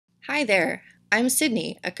Hi there, I'm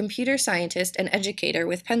Sydney, a computer scientist and educator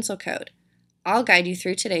with Pencil Code. I'll guide you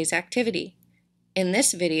through today's activity. In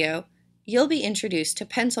this video, you'll be introduced to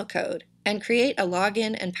Pencil Code and create a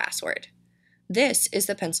login and password. This is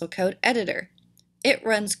the Pencil Code editor. It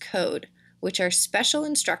runs code, which are special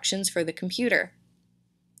instructions for the computer.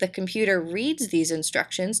 The computer reads these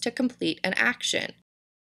instructions to complete an action.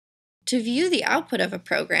 To view the output of a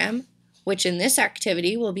program, which in this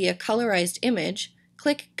activity will be a colorized image,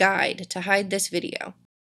 click Guide to hide this video.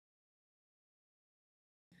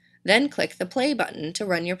 Then click the Play button to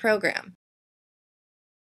run your program.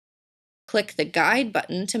 Click the Guide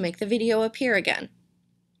button to make the video appear again.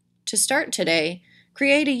 To start today,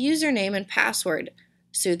 create a username and password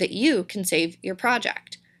so that you can save your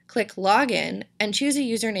project. Click Login and choose a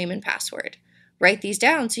username and password. Write these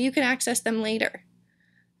down so you can access them later.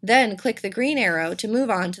 Then click the green arrow to move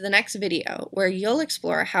on to the next video, where you'll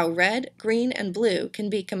explore how red, green, and blue can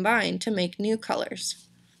be combined to make new colors.